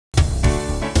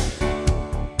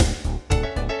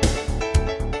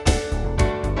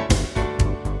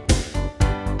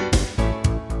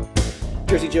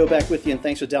Jersey Joe back with you, and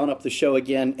thanks for dialing up the show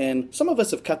again. And some of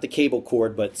us have cut the cable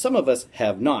cord, but some of us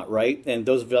have not, right? And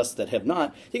those of us that have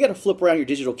not, you got to flip around your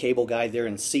digital cable guide there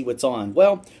and see what's on.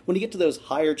 Well, when you get to those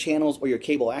higher channels or your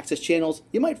cable access channels,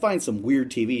 you might find some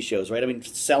weird TV shows, right? I mean,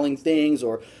 selling things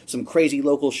or some crazy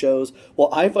local shows. Well,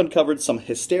 I've uncovered some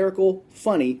hysterical,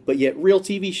 funny, but yet real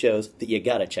TV shows that you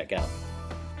got to check out.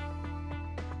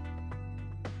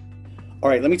 All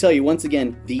right, let me tell you once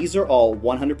again, these are all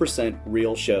 100%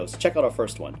 real shows. Check out our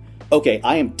first one. Okay,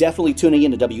 I am definitely tuning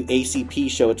in to WACP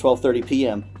show at 12:30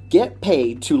 p.m. Get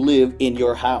paid to live in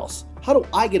your house. How do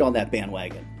I get on that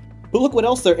bandwagon? But look what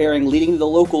else they're airing leading to the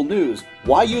local news.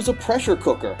 Why use a pressure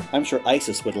cooker? I'm sure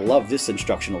ISIS would love this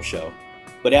instructional show.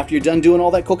 But after you're done doing all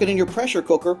that cooking in your pressure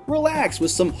cooker, relax with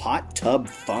some hot tub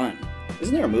fun.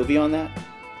 Isn't there a movie on that?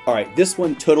 All right, this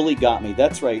one totally got me.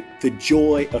 That's right, the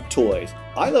joy of toys.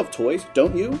 I love toys,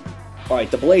 don't you? All right,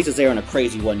 the Blaze is airing a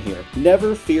crazy one here.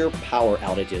 Never fear power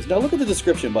outages. Now look at the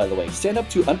description, by the way. Stand up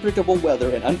to unpredictable weather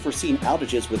and unforeseen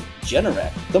outages with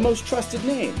Generac, the most trusted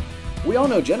name. We all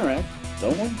know Generac,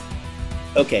 don't we?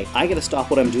 Okay, I gotta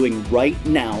stop what I'm doing right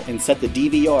now and set the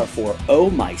DVR for Oh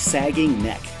My Sagging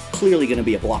Neck. Clearly gonna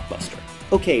be a blockbuster.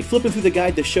 Okay, flipping through the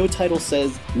guide, the show title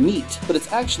says Neat, but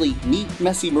it's actually Neat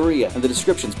Messy Maria, and the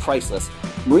description's priceless.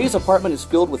 Maria's apartment is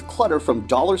filled with clutter from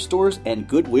dollar stores and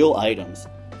Goodwill items.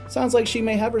 Sounds like she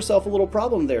may have herself a little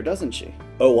problem there, doesn't she?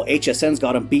 Oh, well, HSN's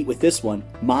got him beat with this one.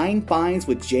 Mine Finds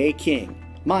with Jay King.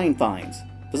 Mine Finds.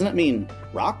 Doesn't that mean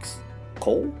rocks?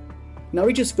 Coal? Now,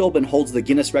 Regis Philbin holds the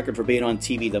Guinness record for being on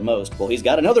TV the most. Well, he's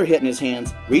got another hit in his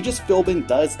hands. Regis Philbin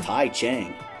does Tai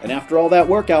Chang. And after all that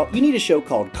workout, you need a show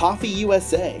called Coffee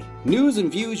USA. News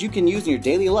and views you can use in your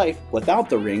daily life without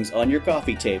the rings on your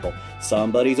coffee table.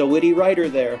 Somebody's a witty writer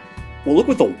there. Well, look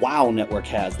what the WOW Network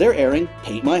has. They're airing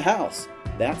Paint My House.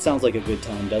 That sounds like a good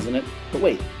time, doesn't it? But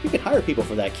wait, you can hire people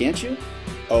for that, can't you?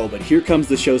 Oh, but here comes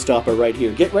the showstopper right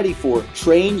here. Get ready for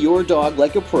Train Your Dog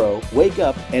Like a Pro, Wake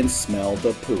Up and Smell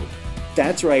the Poop.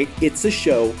 That's right, it's a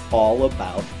show all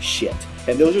about shit.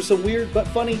 And those are some weird but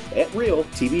funny, yet real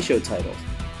TV show titles.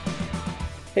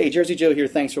 Hey, Jersey Joe here,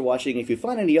 thanks for watching. If you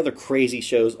find any other crazy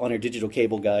shows on your digital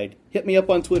cable guide, hit me up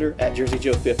on Twitter at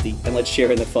JerseyJoe50 and let's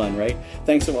share in the fun, right?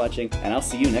 Thanks for watching, and I'll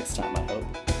see you next time, I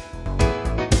hope.